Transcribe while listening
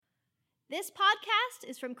This podcast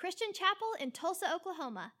is from Christian Chapel in Tulsa,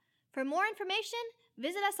 Oklahoma. For more information,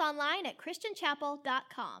 visit us online at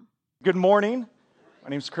christianchapel.com. Good morning. My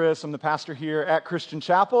name's Chris. I'm the pastor here at Christian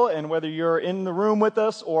Chapel, and whether you're in the room with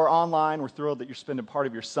us or online, we're thrilled that you're spending part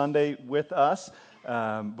of your Sunday with us.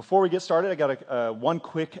 Before we get started, I got one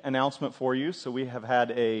quick announcement for you. So we have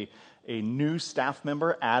had a new staff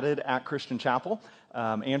member added at Christian Chapel.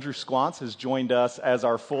 Andrew Squantz has joined us as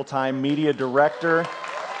our full-time media director.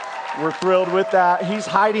 We're thrilled with that. He's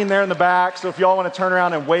hiding there in the back, so if y'all want to turn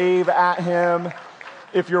around and wave at him.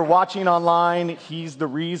 If you're watching online, he's the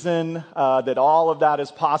reason that all of that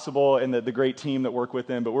is possible, and the great team that work with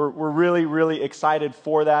him. But we're really, really excited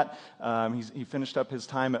for that. He finished up his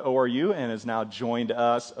time at ORU and has now joined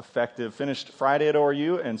us finished Friday at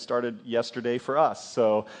ORU and started yesterday for us.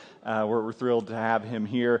 So we're thrilled to have him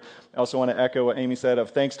here. I also want to echo what Amy said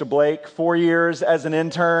of thanks to Blake, 4 years as an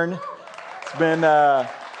intern.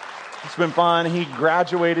 It's been fun. He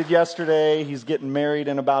graduated yesterday. He's getting married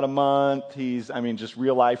in about a month. Just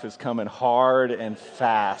real life is coming hard and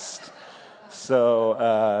fast.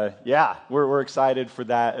 So, we're excited for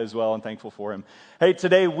that as well and thankful for him. Hey,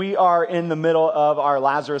 today we are in the middle of our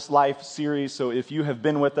Lazarus Life series. So if you have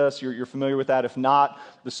been with us, you're familiar with that. If not,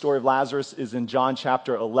 the story of Lazarus is in John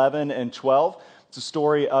chapter 11 and 12. It's a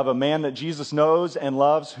story of a man that Jesus knows and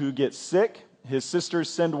loves who gets sick. His sisters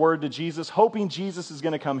send word to Jesus, hoping Jesus is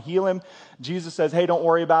going to come heal him. Jesus says, hey, don't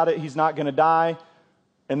worry about it. He's not going to die.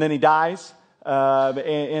 And then he dies.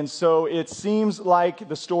 And so it seems like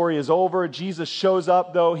the story is over. Jesus shows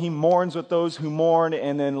up, though. He mourns with those who mourn.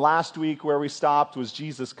 And then last week where we stopped was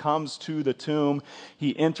Jesus comes to the tomb.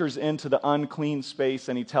 He enters into the unclean space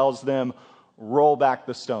and he tells them, roll back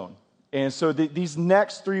the stone. And so these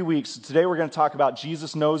next 3 weeks, today we're going to talk about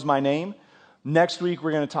Jesus knows my name. Next week,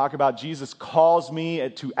 we're going to talk about Jesus calls me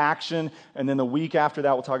to action. And then the week after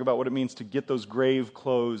that, we'll talk about what it means to get those grave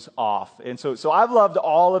clothes off. And so I've loved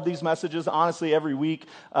all of these messages. Honestly, every week,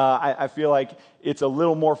 I feel like it's a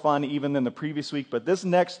little more fun even than the previous week. But this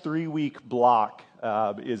next 3-week block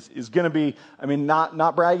is going to be,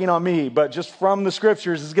 not bragging on me, but just from the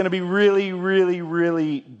scriptures, is going to be really, really,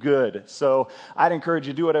 really good. So I'd encourage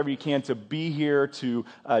you to do whatever you can to be here, to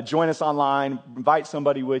join us online, invite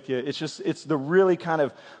somebody with you. It's the really kind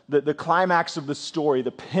of the climax of the story,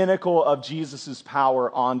 the pinnacle of Jesus's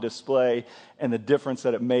power on display and the difference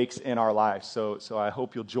that it makes in our lives. So I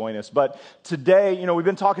hope you'll join us. But today, we've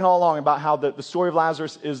been talking all along about how the story of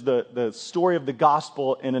Lazarus is the story of the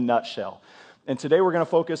gospel in a nutshell. And today we're going to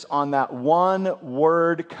focus on that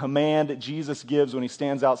one-word command Jesus gives when he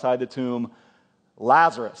stands outside the tomb,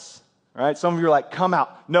 Lazarus. All right? Some of you are like, come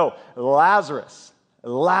out. No, Lazarus.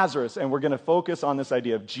 And we're going to focus on this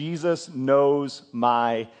idea of Jesus knows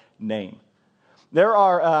my name. There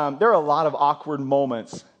are a lot of awkward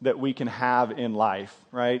moments that we can have in life,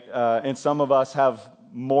 right? And some of us have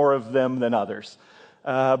more of them than others.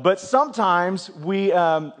 But sometimes we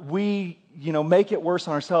make it worse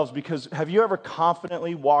on ourselves, because have you ever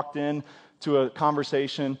confidently walked in to a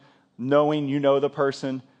conversation knowing you know the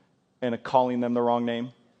person and calling them the wrong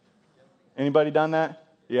name? Anybody done that?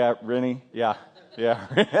 Yeah, Rennie. Yeah.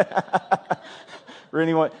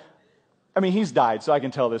 Rennie, he's died, so I can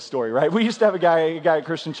tell this story, right? We used to have a guy at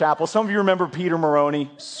Christian Chapel. Some of you remember Peter Maroney,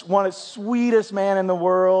 one of the sweetest man in the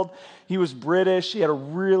world. He was British. He had a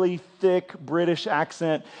really thick British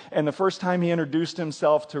accent. And the first time he introduced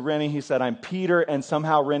himself to Rennie, he said, I'm Peter. And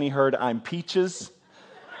somehow Rennie heard, I'm Peaches.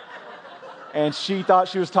 And she thought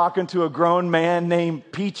she was talking to a grown man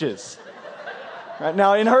named Peaches. Right?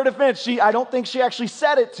 Now, in her defense, I don't think she actually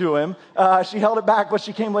said it to him. She held it back, but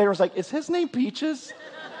she came later and was like, is his name Peaches?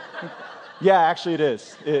 Yeah, actually it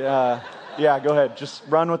is. Go ahead. Just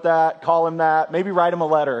run with that. Call him that. Maybe write him a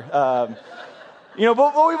letter.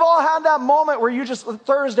 But we've all had that moment where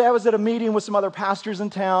Thursday I was at a meeting with some other pastors in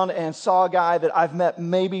town and saw a guy that I've met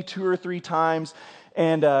maybe 2 or 3 times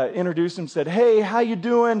and introduced him, said, hey, how you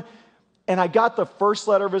doing? And I got the first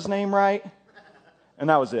letter of his name right, and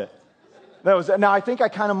that was it. Now, I think I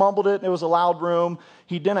kind of mumbled it. It was a loud room.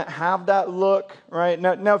 He didn't have that look, right?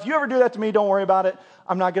 Now, if you ever do that to me, don't worry about it.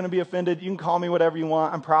 I'm not going to be offended. You can call me whatever you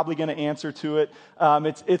want. I'm probably going to answer to it.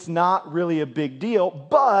 It's not really a big deal,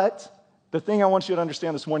 but the thing I want you to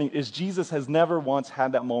understand this morning is Jesus has never once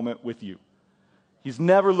had that moment with you. He's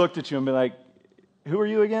never looked at you and been like, who are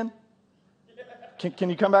you again? Can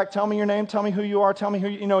you come back? Tell me your name. Tell me who you are. Tell me who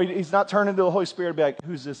he's not turning to the Holy Spirit and be like,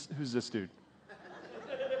 who's this dude?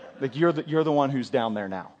 Like, you're the one who's down there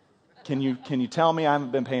now. Can you tell me? I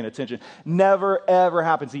haven't been paying attention. Never, ever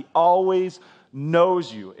happens. He always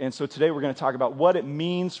knows you. And so today we're going to talk about what it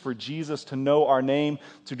means for Jesus to know our name.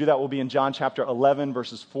 To do that, we'll be in John chapter 11,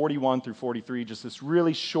 verses 41 through 43, just this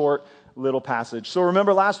really short little passage. So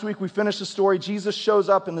remember last week we finished the story. Jesus shows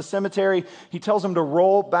up in the cemetery. He tells them to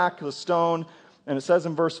roll back the stone. And it says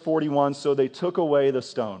in verse 41, so they took away the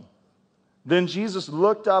stone. Then Jesus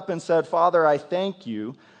looked up and said, Father, I thank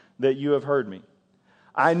you that you have heard me.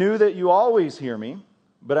 I knew that you always hear me,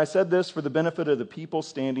 but I said this for the benefit of the people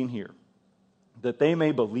standing here, that they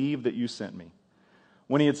may believe that you sent me.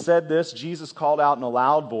 When he had said this, Jesus called out in a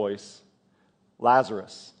loud voice,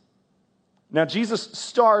 Lazarus. Now, Jesus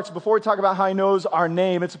starts, before we talk about how he knows our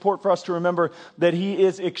name, it's important for us to remember that he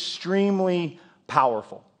is extremely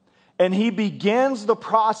powerful. And he begins the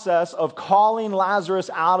process of calling Lazarus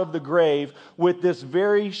out of the grave with this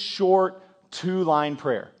very short 2-line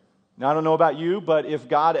prayer. Now, I don't know about you, but if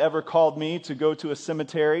God ever called me to go to a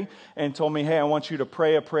cemetery and told me, hey, I want you to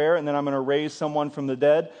pray a prayer and then I'm going to raise someone from the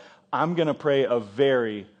dead, I'm going to pray a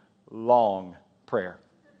very long prayer.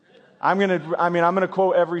 I'm going to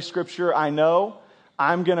quote every scripture I know.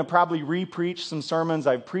 I'm going to probably re-preach some sermons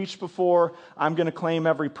I've preached before. I'm going to claim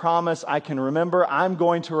every promise I can remember. I'm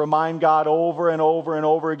going to remind God over and over and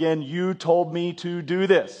over again, you told me to do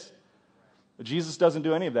this. But Jesus doesn't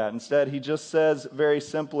do any of that. Instead, he just says very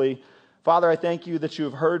simply, Father, I thank you that you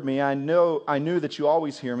have heard me. I knew that you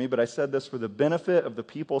always hear me, but I said this for the benefit of the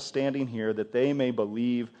people standing here, that they may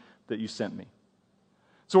believe that you sent me.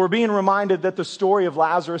 So we're being reminded that the story of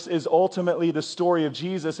Lazarus is ultimately the story of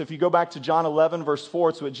Jesus. If you go back to John 11, verse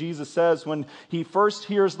 4, it's what Jesus says when he first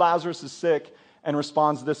hears Lazarus is sick and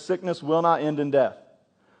responds, this sickness will not end in death.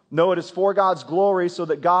 No, it is for God's glory so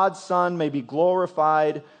that God's Son may be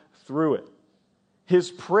glorified through it. His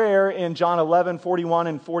prayer in John 11, 41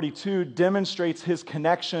 and 42 demonstrates his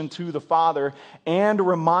connection to the Father and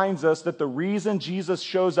reminds us that the reason Jesus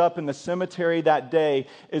shows up in the cemetery that day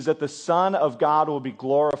is that the Son of God will be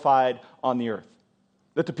glorified on the earth.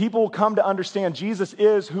 That the people will come to understand Jesus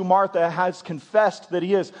is who Martha has confessed that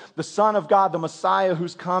he is, the Son of God, the Messiah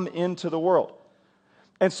who's come into the world.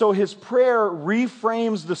 And so his prayer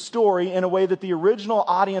reframes the story in a way that the original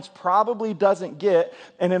audience probably doesn't get,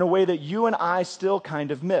 and in a way that you and I still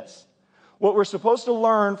kind of miss. What we're supposed to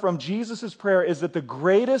learn from Jesus' prayer is that the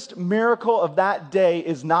greatest miracle of that day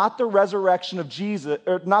is not the resurrection of Jesus,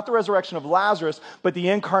 or not the resurrection of Lazarus, but the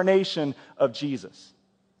incarnation of Jesus.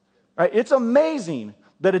 Right? It's amazing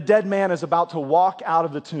that a dead man is about to walk out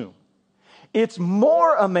of the tomb. It's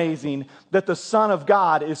more amazing that the Son of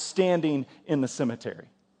God is standing in the cemetery.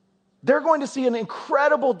 They're going to see an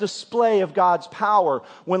incredible display of God's power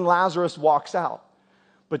when Lazarus walks out.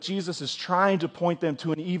 But Jesus is trying to point them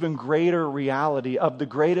to an even greater reality of the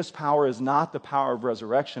greatest power is not the power of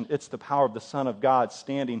resurrection, it's the power of the Son of God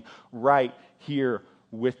standing right here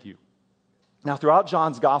with you. Now, throughout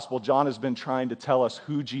John's gospel, John has been trying to tell us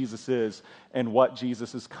who Jesus is and what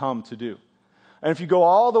Jesus has come to do. And if you go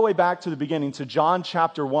all the way back to the beginning, to John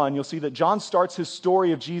chapter 1, you'll see that John starts his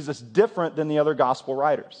story of Jesus different than the other gospel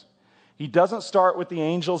writers. He doesn't start with the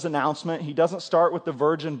angel's announcement. He doesn't start with the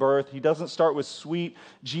virgin birth. He doesn't start with sweet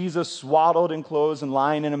Jesus swaddled in clothes and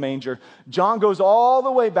lying in a manger. John goes all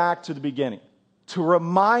the way back to the beginning to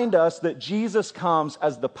remind us that Jesus comes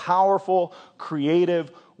as the powerful,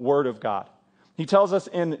 creative Word of God. He tells us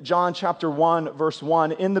in John chapter 1, verse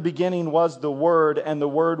 1, in the beginning was the Word, and the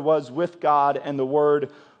Word was with God, and the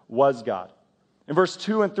Word was God. In verse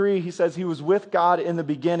 2 and 3, he says he was with God in the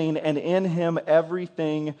beginning, and in him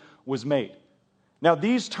everything was made. Now,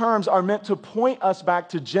 these terms are meant to point us back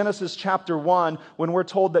to Genesis chapter 1, when we're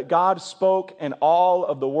told that God spoke and all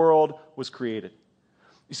of the world was created.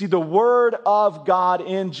 You see, the Word of God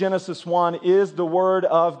in Genesis 1 is the Word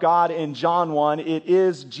of God in John 1. It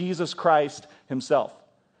is Jesus Christ himself.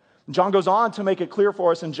 John goes on to make it clear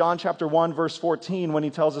for us in John chapter 1, verse 14, when he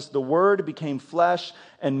tells us the Word became flesh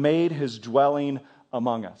and made his dwelling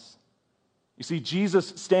among us. You see,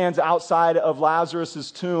 Jesus stands outside of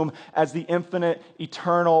Lazarus' tomb as the infinite,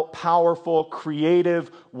 eternal, powerful,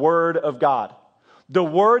 creative Word of God. The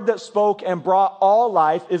Word that spoke and brought all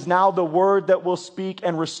life is now the Word that will speak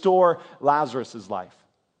and restore Lazarus' life.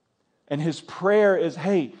 And his prayer is,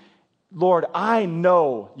 hey, Lord, I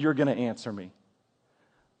know you're going to answer me.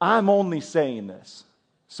 I'm only saying this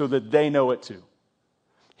so that they know it too.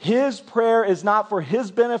 His prayer is not for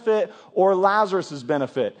his benefit or Lazarus'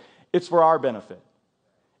 benefit. It's for our benefit.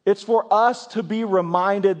 It's for us to be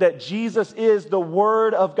reminded that Jesus is the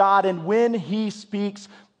Word of God, and when he speaks,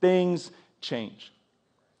 things change.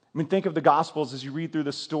 I mean, think of the Gospels as you read through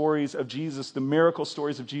the stories of Jesus, the miracle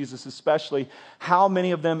stories of Jesus especially, how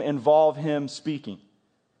many of them involve him speaking.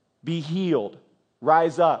 Be healed,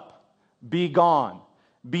 rise up, be gone,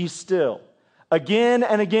 be still. Again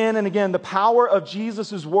and again and again, the power of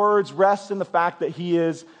Jesus' words rests in the fact that he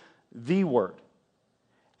is the Word.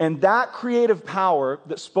 And that creative power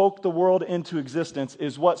that spoke the world into existence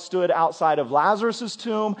is what stood outside of Lazarus'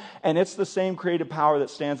 tomb, and it's the same creative power that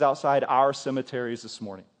stands outside our cemeteries this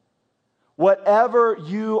morning. Whatever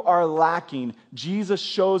you are lacking, Jesus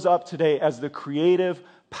shows up today as the creative,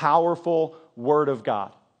 powerful Word of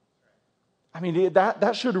God. I mean,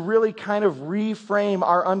 that should really kind of reframe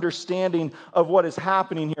our understanding of what is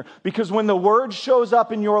happening here. Because when the Word shows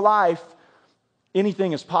up in your life,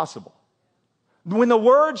 anything is possible. When the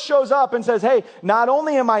Word shows up and says, hey, not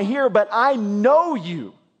only am I here, but I know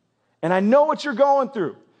you, and I know what you're going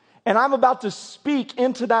through, and I'm about to speak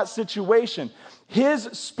into that situation. His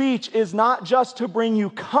speech is not just to bring you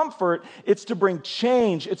comfort, it's to bring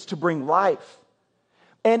change, it's to bring life.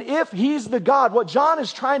 And if he's the God, what John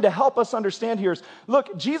is trying to help us understand here is,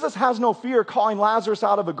 look, Jesus has no fear calling Lazarus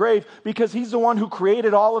out of a grave because he's the one who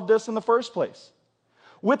created all of this in the first place.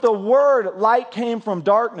 With a word, light came from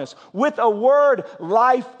darkness. With a word,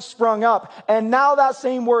 life sprung up. And now that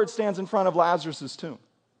same word stands in front of Lazarus' tomb.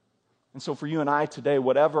 And so for you and I today,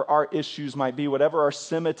 whatever our issues might be, whatever our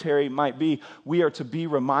cemetery might be, we are to be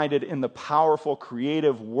reminded in the powerful,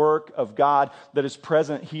 creative work of God that is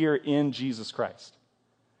present here in Jesus Christ.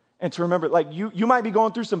 And to remember, like you might be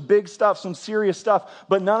going through some big stuff, some serious stuff,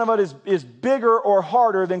 but none of it is bigger or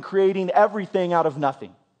harder than creating everything out of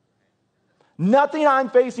nothing. Nothing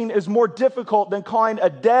I'm facing is more difficult than calling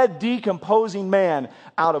a dead, decomposing man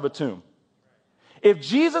out of a tomb. If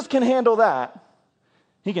Jesus can handle that,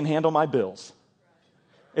 he can handle my bills.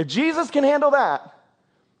 If Jesus can handle that,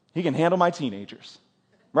 he can handle my teenagers.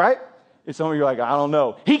 Right? If some of you are like, I don't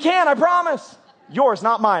know. He can, I promise. Yours,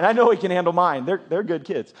 not mine. I know he can handle mine. They're good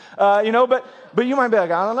kids. But you might be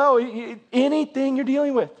like, I don't know. Anything you're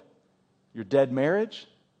dealing with. Your dead marriage,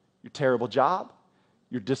 your terrible job,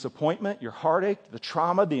 your disappointment, your heartache, the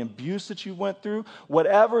trauma, the abuse that you went through,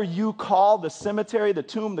 whatever you call the cemetery, the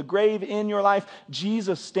tomb, the grave in your life,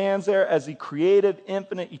 Jesus stands there as the creative,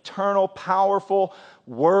 infinite, eternal, powerful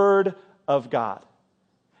Word of God.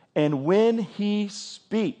 And when he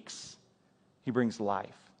speaks, he brings life.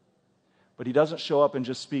 But he doesn't show up and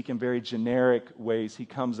just speak in very generic ways. He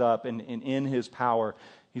comes up and in his power,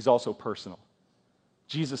 he's also personal.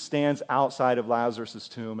 Jesus stands outside of Lazarus'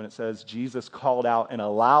 tomb, and it says Jesus called out in a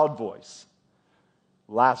loud voice,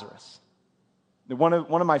 Lazarus. One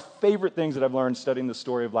of my favorite things that I've learned studying the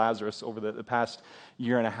story of Lazarus over the past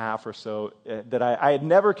year and a half or so that I had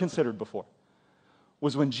never considered before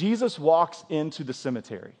was when Jesus walks into the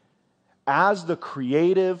cemetery as the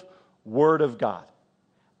creative Word of God,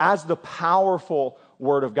 as the powerful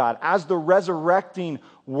Word of God, as the resurrecting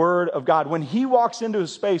Word of God. When he walks into a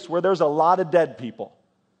space where there's a lot of dead people,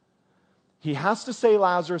 he has to say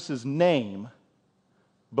Lazarus' name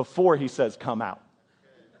before he says, come out.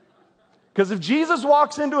 Because if Jesus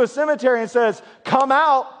walks into a cemetery and says, come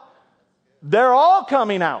out, they're all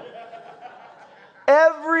coming out.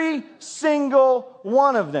 Every single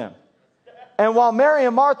one of them. And while Mary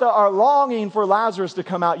and Martha are longing for Lazarus to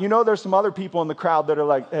come out, there's some other people in the crowd that are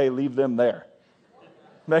like, hey, leave them there.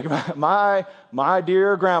 Like, my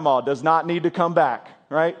dear grandma does not need to come back,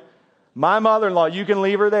 right? My mother-in-law, you can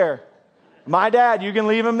leave her there. My dad, you can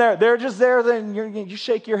leave him there. They're just there. Then you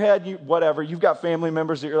shake your head, whatever. You've got family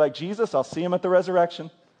members that you're like, Jesus, I'll see him at the resurrection.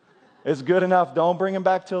 It's good enough. Don't bring him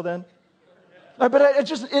back till then. But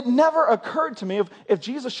it never occurred to me if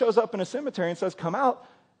Jesus shows up in a cemetery and says, come out,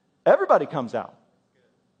 everybody comes out.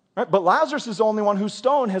 Right? But Lazarus is the only one whose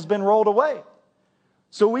stone has been rolled away.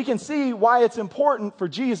 So we can see why it's important for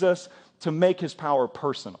Jesus to make his power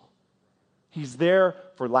personal. He's there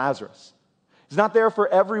for Lazarus. He's not there for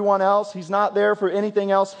everyone else. He's not there for anything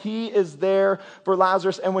else. He is there for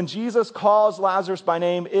Lazarus. And when Jesus calls Lazarus by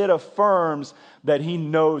name, it affirms that he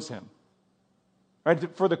knows him.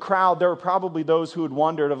 Right? For the crowd, there were probably those who had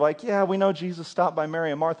wondered yeah, we know Jesus stopped by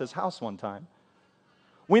Mary and Martha's house one time.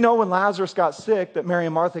 We know when Lazarus got sick that Mary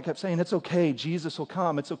and Martha kept saying, it's okay, Jesus will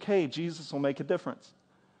come. It's okay, Jesus will make a difference.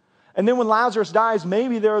 And then when Lazarus dies,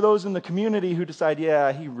 maybe there are those in the community who decide,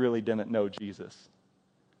 yeah, he really didn't know Jesus.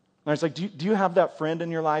 And it's like, do you have that friend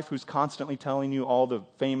in your life who's constantly telling you all the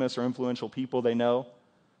famous or influential people they know?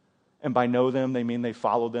 And by know them, they mean they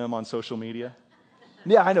follow them on social media?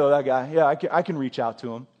 Yeah, I know that guy. Yeah, I can reach out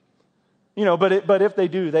to him. But if they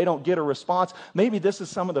do, they don't get a response. Maybe this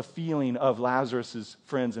is some of the feeling of Lazarus'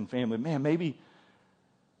 friends and family. Man, maybe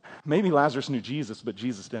Lazarus knew Jesus, but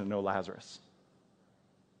Jesus didn't know Lazarus.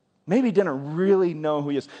 maybe didn't really know who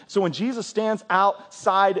he is. So when Jesus stands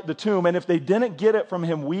outside the tomb, and if they didn't get it from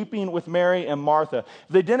him weeping with Mary and Martha, if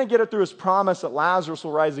they didn't get it through his promise that Lazarus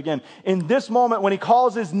will rise again, in this moment when he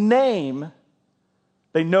calls his name,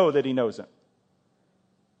 they know that he knows him.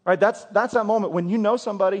 Right? That's that moment when you know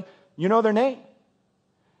somebody, you know their name.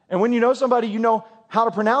 And when you know somebody, you know how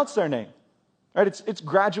to pronounce their name. Right? It's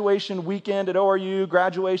graduation weekend at ORU.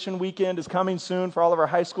 Graduation weekend is coming soon for all of our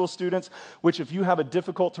high school students, which if you have a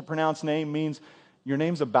difficult to pronounce name means your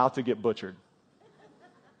name's about to get butchered.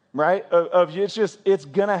 Right? It's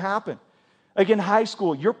going to happen. Like in high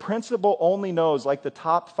school, your principal only knows like the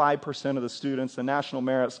top 5% of the students, the national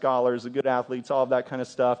merit scholars, the good athletes, all of that kind of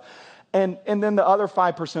stuff. And then the other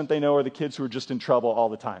 5% they know are the kids who are just in trouble all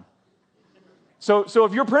the time. So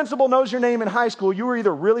if your principal knows your name in high school, you were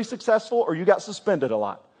either really successful or you got suspended a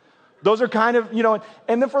lot. Those are kind of,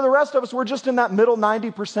 and then for the rest of us, we're just in that middle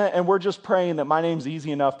 90% and we're just praying that my name's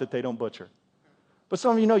easy enough that they don't butcher. But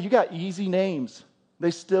some of you know you got easy names. They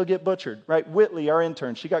still get butchered, right? Whitley, our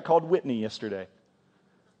intern, she got called Whitney yesterday. It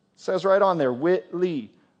says right on there, Whitley.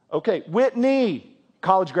 Okay, Whitney,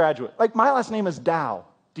 college graduate. Like my last name is Dow,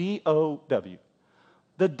 D-O-W.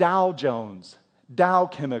 The Dow Jones, Dow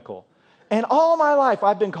Chemical. And all my life,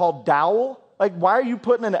 I've been called Dowell. Like, why are you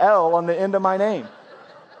putting an L on the end of my name?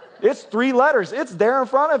 It's 3 letters. It's there in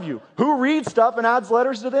front of you. Who reads stuff and adds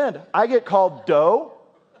letters to the end? I get called Doe.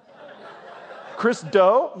 Chris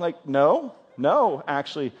Doe? I'm like, no,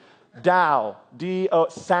 actually. Dow, D-O,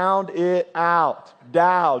 sound it out.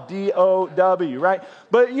 Dow, D-O-W, right?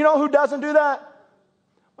 But you know who doesn't do that?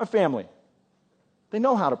 My family. They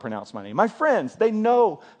know how to pronounce my name. My friends, they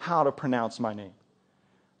know how to pronounce my name.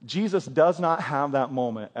 Jesus does not have that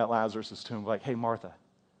moment at Lazarus' tomb like, hey, Martha,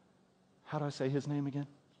 how do I say his name again?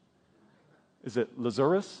 Is it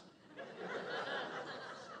Lazarus?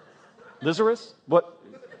 Lazarus? What?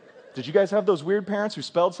 Did you guys have those weird parents who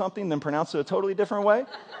spelled something and then pronounced it a totally different way?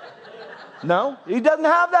 No? He doesn't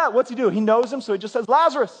have that. What's he do? He knows him, so he just says,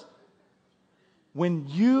 Lazarus. When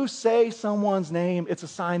you say someone's name, it's a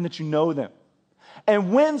sign that you know them.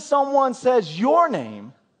 And when someone says your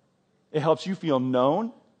name, it helps you feel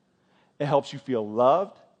known, it helps you feel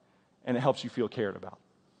loved, and it helps you feel cared about.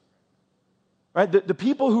 Right? The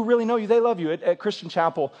people who really know you, they love you. At Christian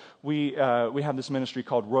Chapel, we have this ministry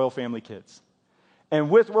called Royal Family Kids. And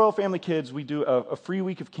with Royal Family Kids, we do a free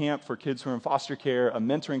week of camp for kids who are in foster care, a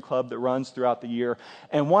mentoring club that runs throughout the year.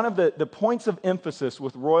 And one of the points of emphasis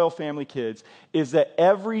with Royal Family Kids is that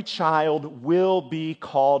every child will be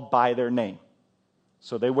called by their name.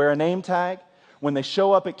 So they wear a name tag. When they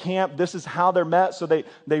show up at camp, this is how they're met. So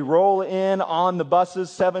they roll in on the buses,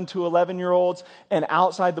 7 to 11-year-olds, and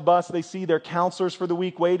outside the bus, they see their counselors for the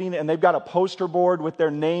week waiting, and they've got a poster board with their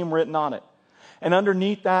name written on it. And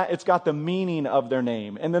underneath that, it's got the meaning of their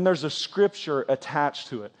name. And then there's a scripture attached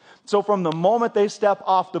to it. So from the moment they step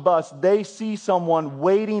off the bus, they see someone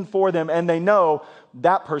waiting for them, and they know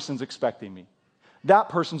that person's expecting me. That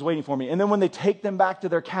person's waiting for me. And then when they take them back to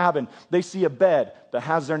their cabin, they see a bed that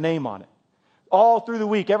has their name on it. All through the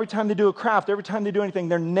week, every time they do a craft, every time they do anything,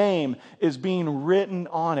 their name is being written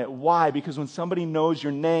on it. Why? Because when somebody knows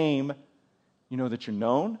your name, you know that you're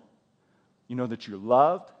known, you know that you're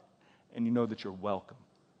loved, and you know that you're welcome.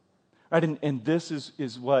 Right? And this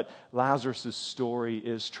is what Lazarus' story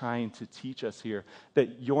is trying to teach us here,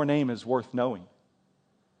 that your name is worth knowing.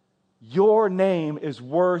 Your name is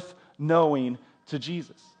worth knowing to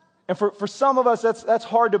Jesus. And for some of us, that's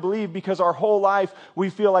hard to believe because our whole life we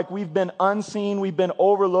feel like we've been unseen, we've been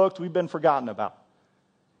overlooked, we've been forgotten about.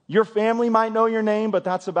 Your family might know your name, but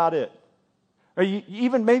that's about it. Or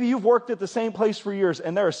even maybe you've worked at the same place for years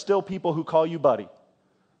and there are still people who call you buddy.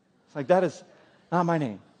 It's like, that is not my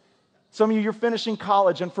name. Some of you, you're finishing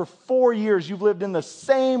college and for 4 years you've lived in the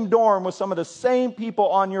same dorm with some of the same people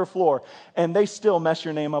on your floor and they still mess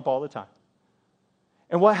your name up all the time.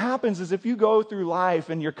 And what happens is if you go through life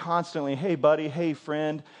and you're constantly, hey, buddy, hey,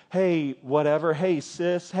 friend, hey, whatever, hey,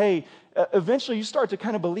 sis, hey, eventually you start to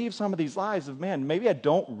kind of believe some of these lies of, man, maybe I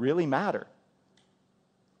don't really matter.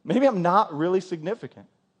 Maybe I'm not really significant.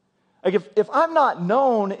 Like if I'm not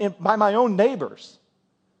known by my own neighbors,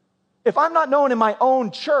 if I'm not known in my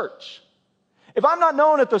own church, if I'm not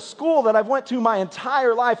known at the school that I've went to my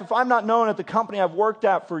entire life, if I'm not known at the company I've worked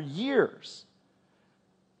at for years,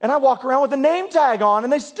 and I walk around with a name tag on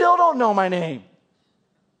and they still don't know my name.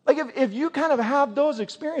 Like if you kind of have those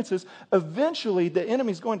experiences, eventually the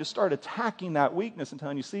enemy's going to start attacking that weakness and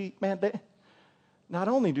telling you, see, man, not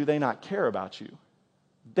only do they not care about you,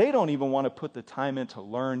 they don't even want to put the time in to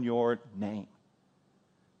learn your name.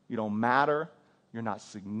 You don't matter. You're not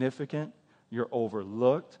significant. You're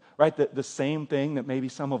overlooked, right? The same thing that maybe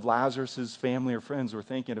some of Lazarus' family or friends were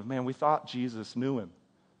thinking of, man, we thought Jesus knew him,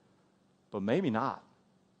 but maybe not.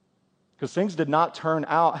 Because things did not turn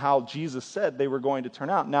out how Jesus said they were going to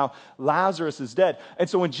turn out. Now, Lazarus is dead. And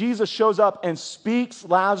so when Jesus shows up and speaks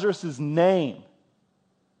Lazarus' name,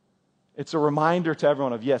 it's a reminder to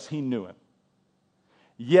everyone of, yes, he knew him.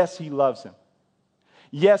 Yes, he loves him.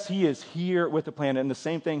 Yes, he is here with the plan. And the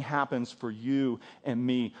same thing happens for you and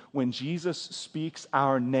me. When Jesus speaks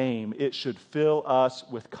our name, it should fill us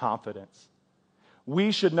with confidence.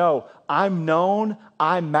 We should know, I'm known,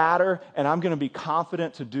 I matter, and I'm going to be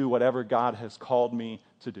confident to do whatever God has called me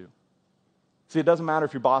to do. See, it doesn't matter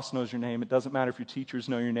if your boss knows your name. It doesn't matter if your teachers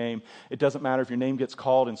know your name. It doesn't matter if your name gets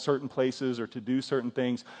called in certain places or to do certain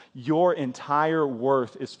things. Your entire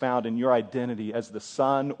worth is found in your identity as the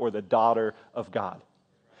son or the daughter of God.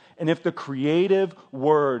 And if the creative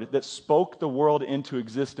word that spoke the world into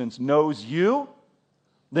existence knows you,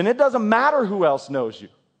 then it doesn't matter who else knows you.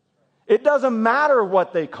 It doesn't matter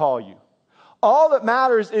what they call you. All that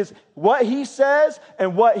matters is what he says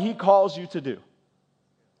and what he calls you to do.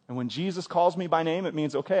 And when Jesus calls me by name, it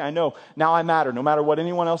means, okay, I know, now I matter. No matter what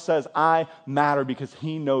anyone else says, I matter because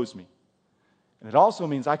he knows me. And it also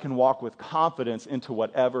means I can walk with confidence into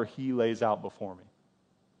whatever he lays out before me.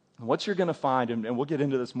 And what you're going to find, and we'll get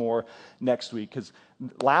into this more next week, because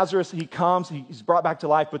Lazarus, he comes, he's brought back to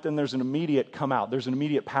life, but then there's an immediate come out. There's an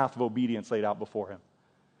immediate path of obedience laid out before him.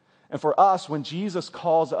 And for us, when Jesus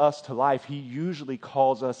calls us to life, he usually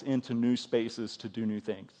calls us into new spaces to do new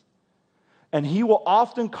things. And he will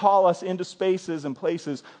often call us into spaces and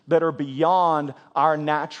places that are beyond our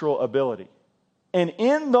natural ability. And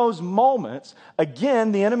in those moments,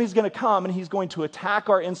 again, the enemy's going to come and he's going to attack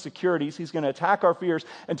our insecurities. He's going to attack our fears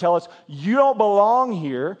and tell us, you don't belong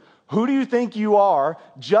here. Who do you think you are?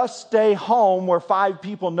 Just stay home where 5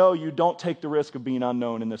 people know you. Don't take the risk of being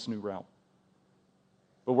unknown in this new realm.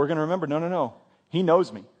 But we're going to remember, no. He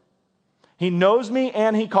knows me. He knows me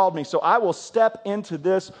and he called me. So I will step into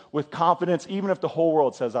this with confidence, even if the whole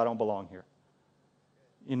world says I don't belong here.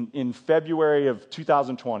 In February of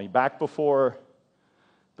 2020, back before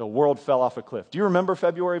the world fell off a cliff. Do you remember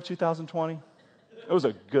February of 2020? It was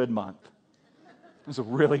a good month. It was a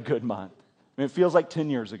really good month. I mean, it feels like 10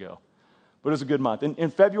 years ago, but it was a good month. In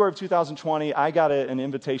February of 2020, I got an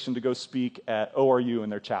invitation to go speak at ORU in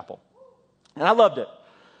their chapel. And I loved it.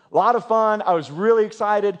 A lot of fun. I was really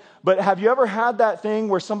excited. But have you ever had that thing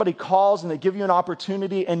where somebody calls and they give you an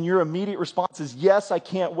opportunity and your immediate response is, yes, I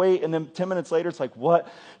can't wait. And then 10 minutes later, it's like,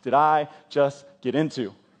 what did I just get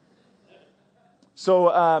into? So,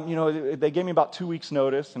 they gave me about 2 weeks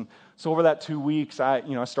notice. And so over that 2 weeks,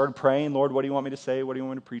 I started praying, Lord, what do you want me to say? What do you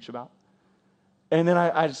want me to preach about? And then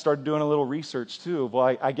I just started doing a little research too.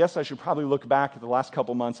 Well, I guess I should probably look back at the last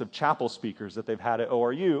couple months of chapel speakers that they've had at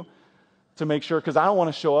ORU to make sure, because I don't want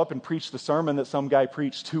to show up and preach the sermon that some guy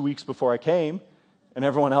preached 2 weeks before I came, and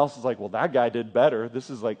everyone else is like, well, that guy did better. This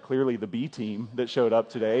is like clearly the B team that showed up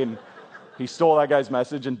today, and he stole that guy's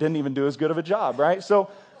message and didn't even do as good of a job, right? So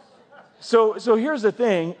here's the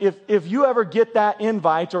thing. If you ever get that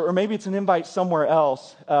invite, or maybe it's an invite somewhere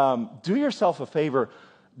else, do yourself a favor.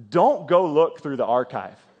 Don't go look through the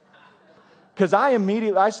archive. Because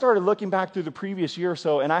I started looking back through the previous year or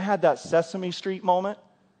so, and I had that Sesame Street moment.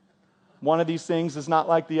 One of these things is not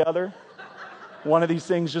like the other. One of these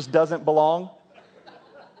things just doesn't belong.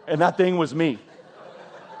 And that thing was me.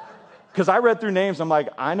 Because I read through names, I'm like,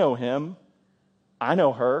 I know him. I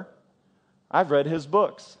know her. I've read his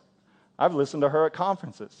books. I've listened to her at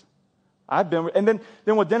conferences. And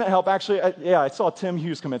then what didn't help, actually, I saw Tim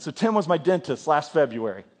Hughes come in. So Tim was my dentist last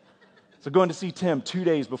February. So going to see Tim 2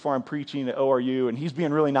 days before I'm preaching at ORU, and he's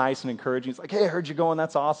being really nice and encouraging. He's like, hey, I heard you going,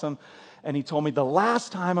 that's awesome. And he told me the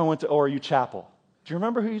last time I went to ORU Chapel, do you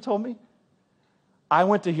remember who you told me? I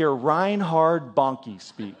went to hear Reinhard Bonnke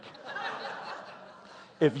speak.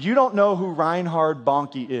 If you don't know who Reinhard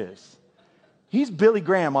Bonnke is, he's Billy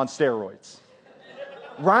Graham on steroids.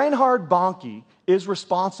 Reinhard Bonnke is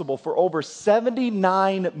responsible for over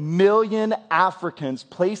 79 million Africans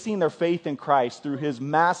placing their faith in Christ through his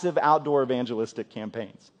massive outdoor evangelistic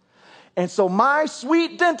campaigns. And so my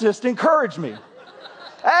sweet dentist encouraged me.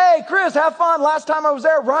 Hey, Chris, have fun. Last time I was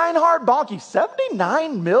there, Reinhard Bonnke,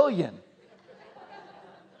 79 million.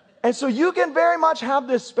 And so you can very much have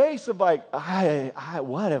this space of like,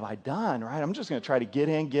 what have I done, right? I'm just going to try to get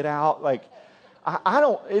in, get out. Like,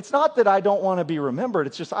 it's not that I don't want to be remembered.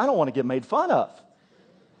 It's just I don't want to get made fun of.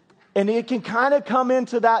 And it can kind of come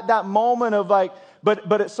into that moment of like,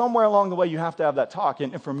 but it's somewhere along the way you have to have that talk.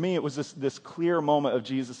 And for me, it was this clear moment of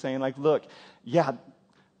Jesus saying like, look, yeah,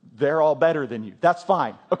 they're all better than you. That's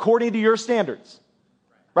fine. According to your standards.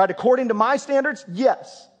 Right? According to my standards,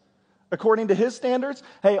 yes. According to his standards,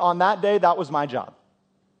 hey, on that day, that was my job.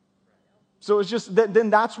 So it's just, then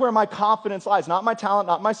that's where my confidence lies. Not my talent,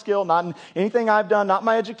 not my skill, not in anything I've done, not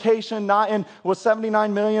my education, not in,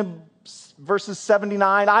 79 million versus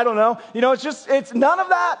 79, I don't know. It's none of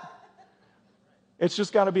that. It's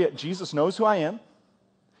just got to be it. Jesus knows who I am.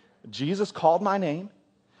 Jesus called my name,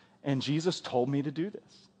 and Jesus told me to do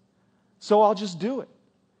this. So I'll just do it.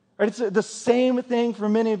 Right? It's the same thing for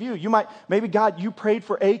many of you. Maybe God, you prayed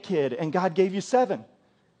for a kid, and God gave you 7.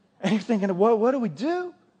 And you're thinking, well, what do we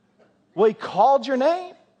do? Well, he called your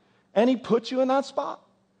name, and he put you in that spot.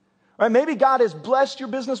 Right? Maybe God has blessed your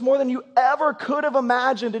business more than you ever could have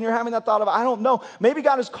imagined, and you're having that thought of, I don't know. Maybe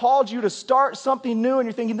God has called you to start something new, and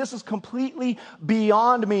you're thinking, this is completely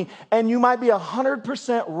beyond me, and you might be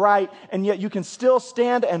 100% right, and yet you can still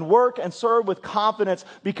stand and work and serve with confidence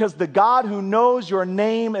because the God who knows your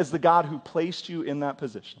name is the God who placed you in that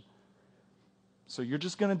position. So you're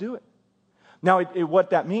just going to do it. Now, what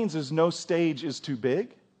that means is no stage is too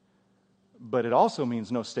big, but it also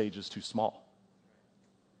means no stage is too small.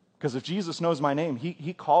 Because if Jesus knows my name,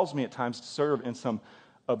 he calls me at times to serve in some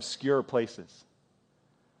obscure places.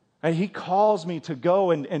 And he calls me to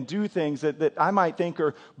go and do things that I might think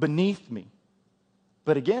are beneath me.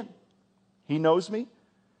 But again, he knows me,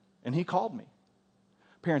 and he called me.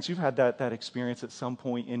 Parents, you've had that experience at some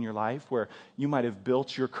point in your life where you might have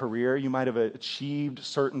built your career, you might have achieved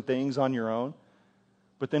certain things on your own.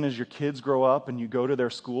 But then as your kids grow up and you go to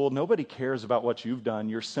their school, nobody cares about what you've done.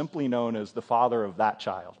 You're simply known as the father of that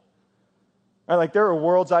child. Right? Like there are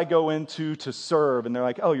worlds I go into to serve, and they're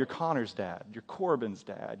like, oh, you're Connor's dad, you're Corbin's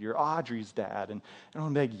dad, you're Audrey's dad. And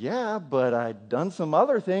I'm like, yeah, but I've done some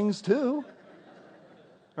other things too.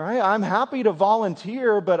 All right, I'm happy to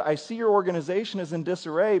volunteer, but I see your organization is in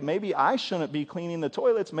disarray. Maybe I shouldn't be cleaning the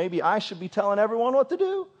toilets. Maybe I should be telling everyone what to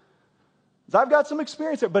do. I've got some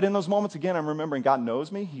experience there, but in those moments, again, I'm remembering God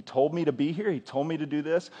knows me. He told me to be here. He told me to do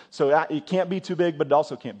this. So it can't be too big, but it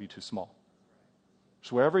also can't be too small.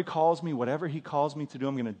 So wherever he calls me, whatever he calls me to do,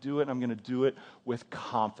 I'm going to do it. I'm going to do it with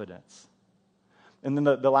confidence. And then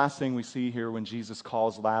the last thing we see here when Jesus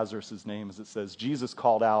calls Lazarus' name is it says, Jesus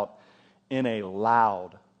called out in a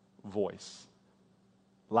loud voice,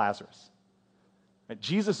 Lazarus. Right?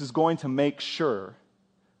 Jesus is going to make sure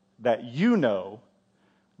that you know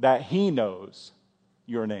that he knows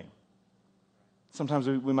your name. Sometimes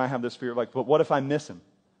we might have this fear of like, but what if I miss him?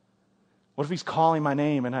 What if he's calling my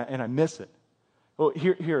name and I miss it? Well,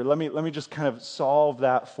 here, let me just kind of solve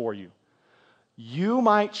that for you. You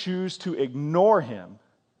might choose to ignore him,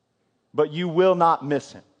 but you will not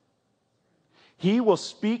miss him. He will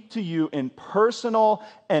speak to you in personal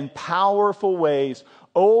and powerful ways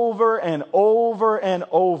over and over and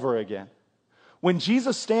over again. When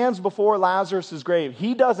Jesus stands before Lazarus' grave,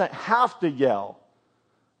 he doesn't have to yell,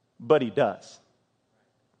 but he does.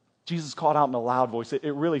 Jesus called out in a loud voice.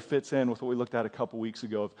 It really fits in with what we looked at a couple weeks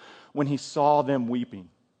ago of when he saw them weeping.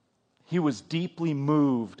 He was deeply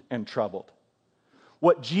moved and troubled.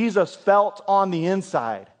 What Jesus felt on the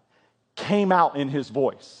inside came out in his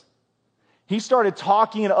voice. He started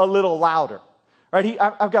talking a little louder. Right?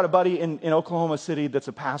 I've got a buddy in Oklahoma City that's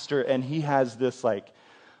a pastor, and he has this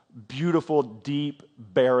beautiful, deep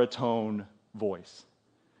baritone voice.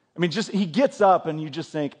 I mean, he gets up and you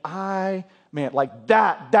just think, that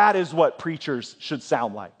is what preachers should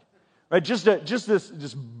sound like. Right? Just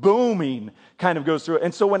this booming kind of goes through it.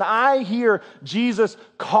 And so when I hear Jesus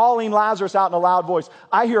calling Lazarus out in a loud voice,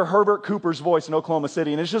 I hear Herbert Cooper's voice in Oklahoma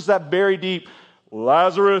City, and it's just that very deep,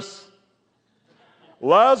 Lazarus.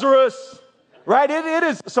 Right? It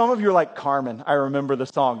is. Some of you are like, Carmen, I remember the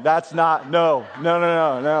song. That's not, no.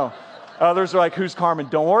 Others are like, who's Carmen?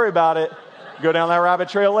 Don't worry about it. Go down that rabbit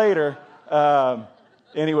trail later.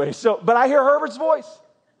 Anyway, but I hear Herbert's voice.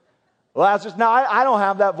 Lazarus. Now, I don't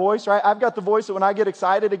have that voice, right? I've got the voice that when I get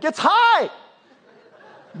excited, it gets high.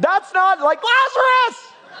 That's not like,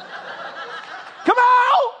 Lazarus! Come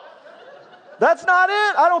out! That's not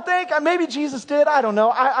it. I don't think. Maybe Jesus did. I don't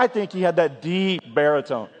know. I think he had that deep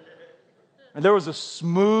baritone. And there was a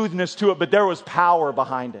smoothness to it, but there was power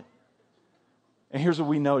behind it. And here's what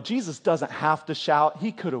we know. Jesus doesn't have to shout.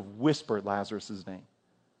 He could have whispered Lazarus' name.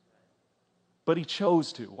 But he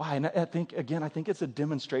chose to. Why? And I think it's a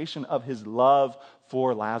demonstration of his love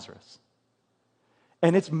for Lazarus.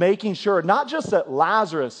 And it's making sure, not just that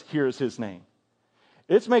Lazarus hears his name,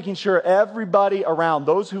 it's making sure everybody around,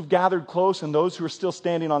 those who've gathered close and those who are still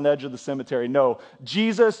standing on the edge of the cemetery, know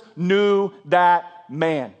Jesus knew that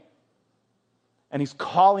man. And he's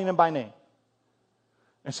calling him by name.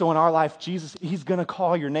 And so in our life, Jesus, he's going to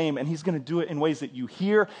call your name, and he's going to do it in ways that you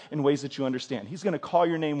hear, in ways that you understand. He's going to call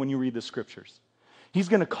your name when you read the scriptures. He's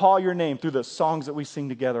going to call your name through the songs that we sing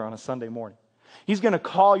together on a Sunday morning. He's going to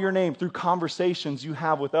call your name through conversations you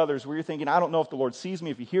have with others where you're thinking, I don't know if the Lord sees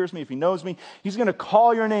me, if he hears me, if he knows me. He's going to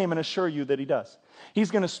call your name and assure you that he does.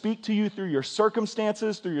 He's going to speak to you through your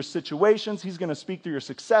circumstances, through your situations. He's going to speak through your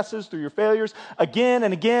successes, through your failures. Again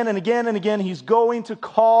and again and again and again, he's going to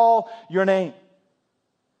call your name.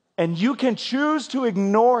 And you can choose to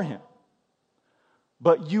ignore him,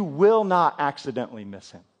 but you will not accidentally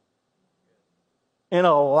miss him. In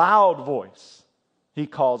a loud voice, he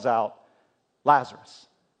calls out, Lazarus.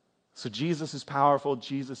 So Jesus is powerful,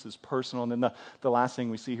 Jesus is personal, and then the last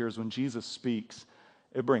thing we see here is when Jesus speaks,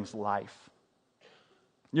 it brings life.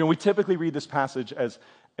 You know, we typically read this passage as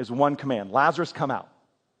one command, Lazarus, come out.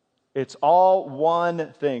 It's all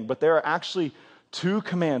one thing, but there are actually two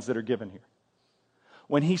commands that are given here.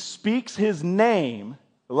 When he speaks his name,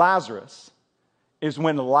 Lazarus, is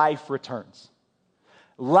when life returns.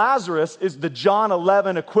 Lazarus is the John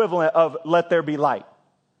 11 equivalent of let there be light.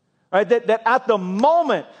 Right? That at the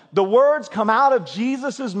moment the words come out of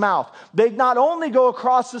Jesus' mouth, they not only go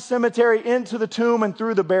across the cemetery into the tomb and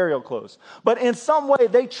through the burial clothes, but in some way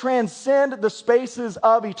they transcend the spaces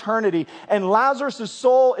of eternity, and Lazarus'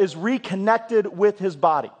 soul is reconnected with his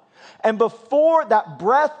body. And before that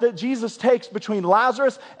breath that Jesus takes between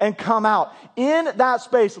Lazarus and come out, in that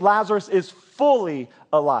space, Lazarus is fully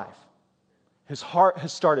alive. His heart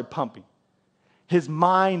has started pumping. His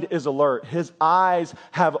mind is alert. His eyes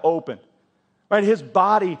have opened. Right? His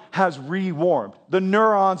body has rewarmed. The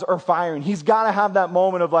neurons are firing. He's got to have that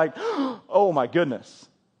moment of like, oh my goodness,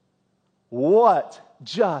 what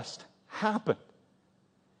just happened?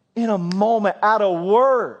 In a moment, at a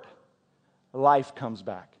word, life comes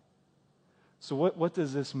back. So what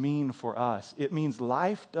does this mean for us? It means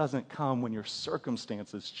life doesn't come when your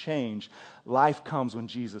circumstances change. Life comes when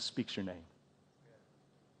Jesus speaks your name.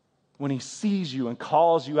 When he sees you and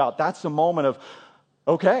calls you out, that's the moment of,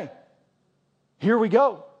 okay, here we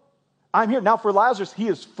go. I'm here. Now for Lazarus, he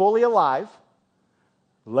is fully alive,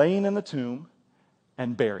 laying in the tomb,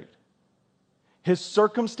 and buried. His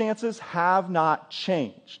circumstances have not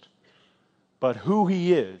changed, but who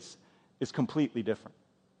he is completely different.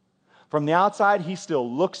 From the outside, he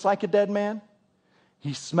still looks like a dead man.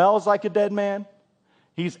 He smells like a dead man.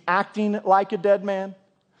 He's acting like a dead man.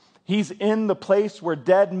 He's in the place where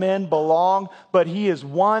dead men belong, but he is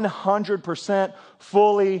 100%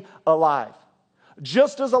 fully alive.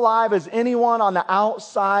 Just as alive as anyone on the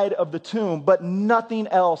outside of the tomb, but nothing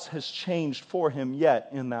else has changed for him yet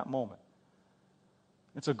in that moment.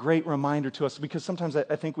 It's a great reminder to us because sometimes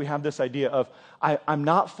I think we have this idea of, I'm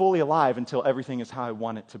not fully alive until everything is how I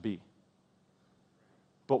want it to be.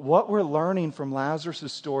 But what we're learning from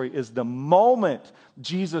Lazarus' story is the moment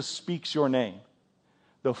Jesus speaks your name,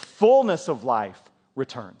 the fullness of life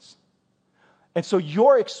returns. And so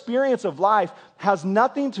your experience of life has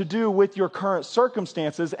nothing to do with your current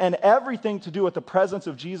circumstances and everything to do with the presence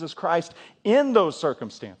of Jesus Christ in those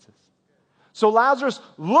circumstances. So Lazarus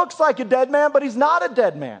looks like a dead man, but he's not a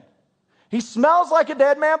dead man. He smells like a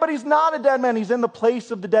dead man, but he's not a dead man. He's in the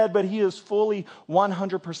place of the dead, but he is fully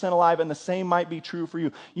 100% alive. And the same might be true for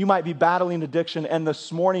you. You might be battling addiction, and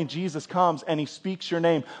this morning Jesus comes and he speaks your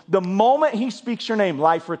name. The moment he speaks your name,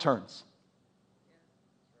 life returns.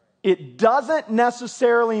 It doesn't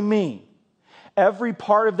necessarily mean every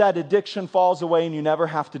part of that addiction falls away and you never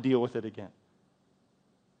have to deal with it again.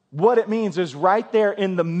 What it means is right there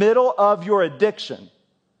in the middle of your addiction,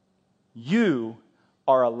 you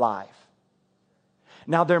are alive.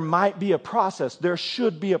 Now, there might be a process, there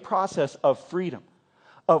should be a process of freedom,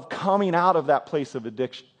 of coming out of that place of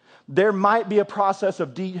addiction. There might be a process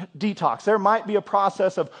of detox. There might be a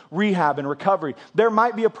process of rehab and recovery. There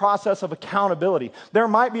might be a process of accountability. There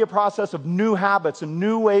might be a process of new habits and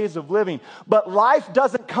new ways of living. But life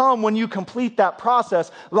doesn't come when you complete that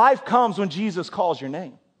process. Life comes when Jesus calls your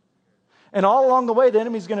name. And all along the way, the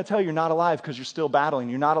enemy's going to tell you you're not alive because you're still battling.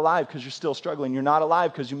 You're not alive because you're still struggling. You're not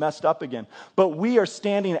alive because you messed up again. But we are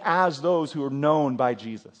standing as those who are known by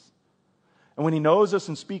Jesus. And when he knows us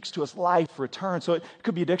and speaks to us, life returns. So it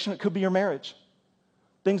could be addiction. It could be your marriage.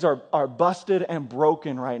 Things are busted and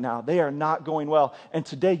broken right now. They are not going well. And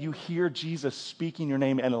today you hear Jesus speaking your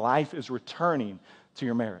name and life is returning to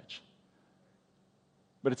your marriage.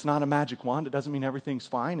 But it's not a magic wand. It doesn't mean everything's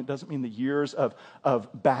fine. It doesn't mean the years of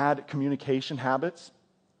bad communication habits.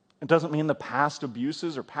 It doesn't mean the past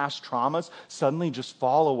abuses or past traumas suddenly just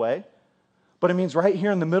fall away. But it means right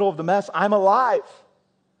here in the middle of the mess, I'm alive.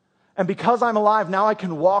 And because I'm alive, now I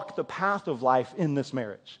can walk the path of life in this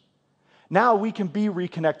marriage. Now we can be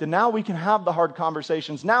reconnected. Now we can have the hard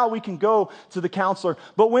conversations. Now we can go to the counselor.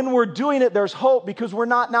 But when we're doing it, there's hope because we're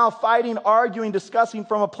not now fighting, arguing, discussing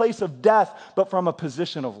from a place of death, but from a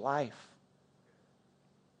position of life.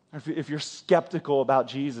 If you're skeptical about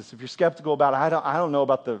Jesus, if you're skeptical about, I don't know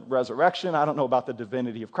about the resurrection, I don't know about the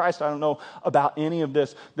divinity of Christ, I don't know about any of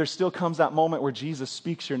this, there still comes that moment where Jesus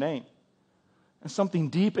speaks your name. And something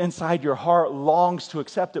deep inside your heart longs to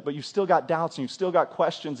accept it, but you've still got doubts and you've still got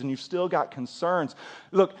questions and you've still got concerns.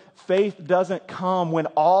 Look, faith doesn't come when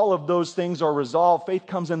all of those things are resolved. Faith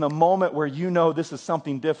comes in the moment where you know this is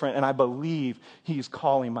something different and I believe He's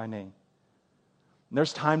calling my name. And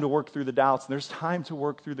there's time to work through the doubts, and there's time to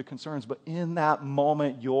work through the concerns, but in that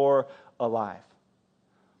moment, you're alive.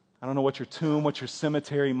 I don't know what your tomb, what your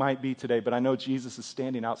cemetery might be today, but I know Jesus is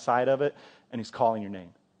standing outside of it and He's calling your name.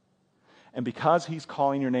 And because He's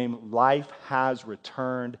calling your name, life has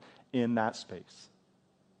returned in that space.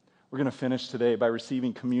 We're going to finish today by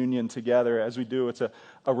receiving communion together. As we do, it's a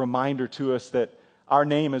reminder to us that our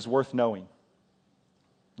name is worth knowing.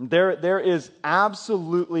 There is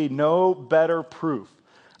absolutely no better proof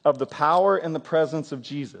of the power and the presence of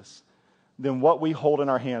Jesus than what we hold in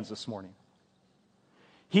our hands this morning.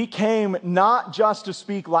 He came not just to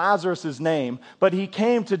speak Lazarus' name, but He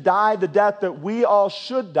came to die the death that we all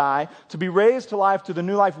should die, to be raised to life, to the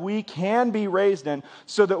new life we can be raised in,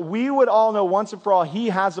 so that we would all know once and for all He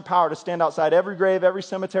has the power to stand outside every grave, every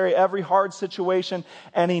cemetery, every hard situation,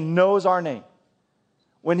 and He knows our name.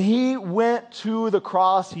 When He went to the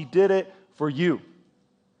cross, He did it for you.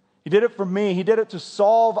 He did it for me. He did it to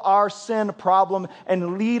solve our sin problem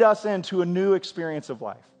and lead us into a new experience of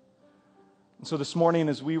life. And so this morning,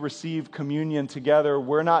 as we receive communion together,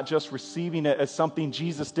 we're not just receiving it as something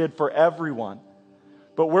Jesus did for everyone,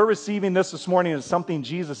 but we're receiving this morning as something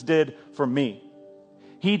Jesus did for me.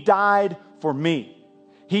 He died for me.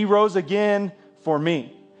 He rose again for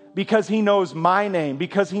me because He knows my name,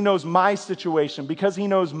 because He knows my situation, because He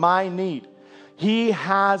knows my need. He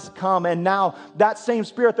has come, and now that same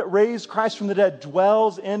Spirit that raised Christ from the dead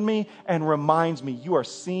dwells in me and reminds me, you are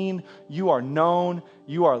seen, you are known,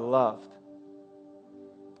 you are loved.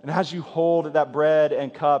 And as you hold that bread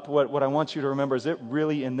and cup, what I want you to remember is it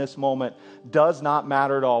really, in this moment, does not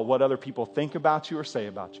matter at all what other people think about you or say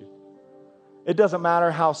about you. It doesn't matter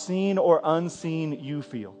how seen or unseen you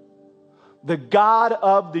feel. The God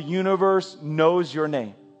of the universe knows your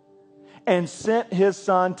name and sent His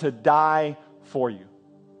Son to die for you.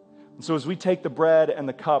 And so as we take the bread and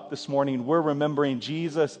the cup this morning, we're remembering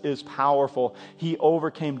Jesus is powerful. He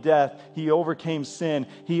overcame death. He overcame sin.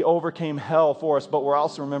 He overcame hell for us. But we're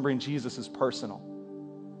also remembering Jesus is personal.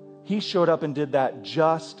 He showed up and did that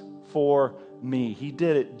just for me. He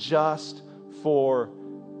did it just for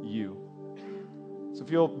you. So if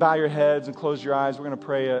you'll bow your heads and close your eyes, we're going to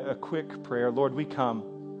pray a quick prayer. Lord, we come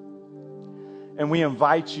and we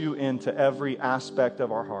invite You into every aspect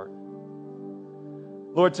of our heart.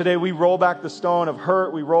 Lord, today we roll back the stone of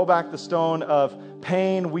hurt. We roll back the stone of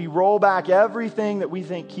pain. We roll back everything that we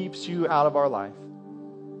think keeps You out of our life.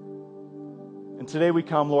 And today we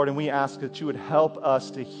come, Lord, and we ask that You would help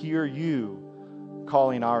us to hear You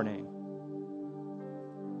calling our name.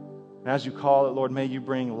 And as You call it, Lord, may You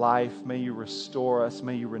bring life. May You restore us.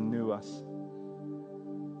 May You renew us.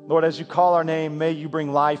 Lord, as You call our name, may You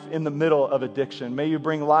bring life in the middle of addiction. May You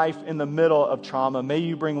bring life in the middle of trauma. May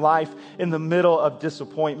You bring life in the middle of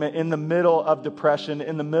disappointment, in the middle of depression,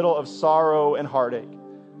 in the middle of sorrow and heartache.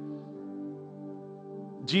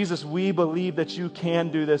 Jesus, we believe that You can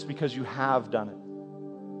do this because You have done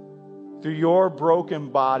it. Through Your broken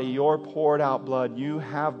body, Your poured out blood, You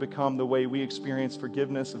have become the way we experience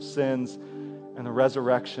forgiveness of sins and the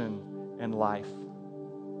resurrection and life.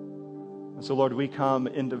 And so, Lord, we come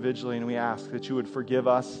individually and we ask that You would forgive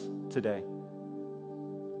us today,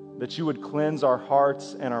 that You would cleanse our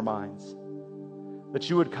hearts and our minds, that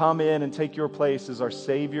You would come in and take Your place as our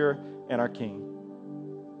Savior and our King.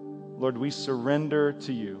 Lord, we surrender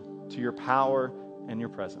to You, to Your power and Your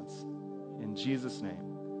presence. In Jesus' name,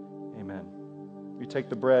 amen. Will you take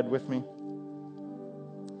the bread with me?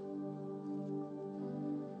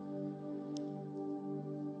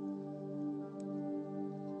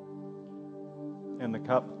 And the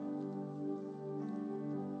cup.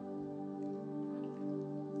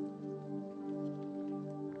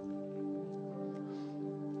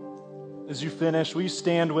 As you finish, will you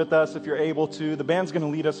stand with us if you're able to? The band's going to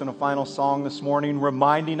lead us in a final song this morning,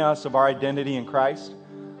 reminding us of our identity in Christ.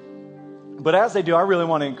 But as they do, I really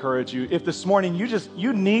want to encourage you. If this morning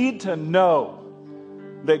you need to know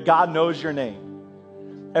that God knows your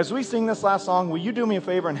name. As we sing this last song, will you do me a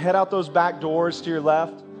favor and head out those back doors to your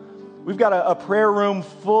left? We've got a prayer room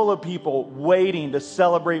full of people waiting to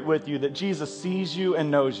celebrate with you that Jesus sees you and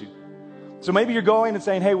knows you. So maybe you're going and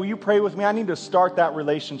saying, hey, will you pray with me? I need to start that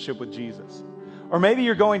relationship with Jesus. Or maybe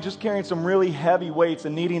you're going just carrying some really heavy weights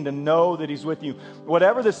and needing to know that He's with you.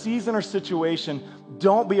 Whatever the season or situation,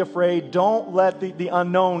 don't be afraid. Don't let the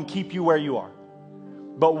unknown keep you where you are.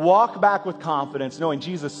 But walk back with confidence, knowing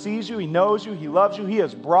Jesus sees you, He knows you, He loves you. He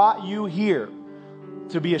has brought you here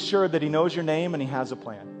to be assured that He knows your name and He has a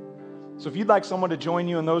plan. So if you'd like someone to join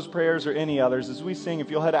you in those prayers or any others, as we sing,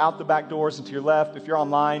 if you'll head out the back doors and to your left, if you're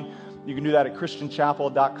online, you can do that at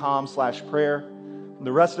christianchapel.com/prayer. And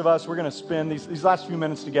the rest of us, we're going to spend these last few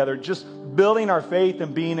minutes together just building our faith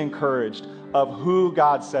and being encouraged of who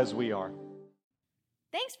God says we are.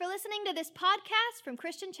 Thanks for listening to this podcast from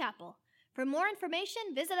Christian Chapel. For more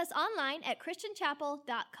information, visit us online at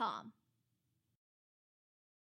christianchapel.com.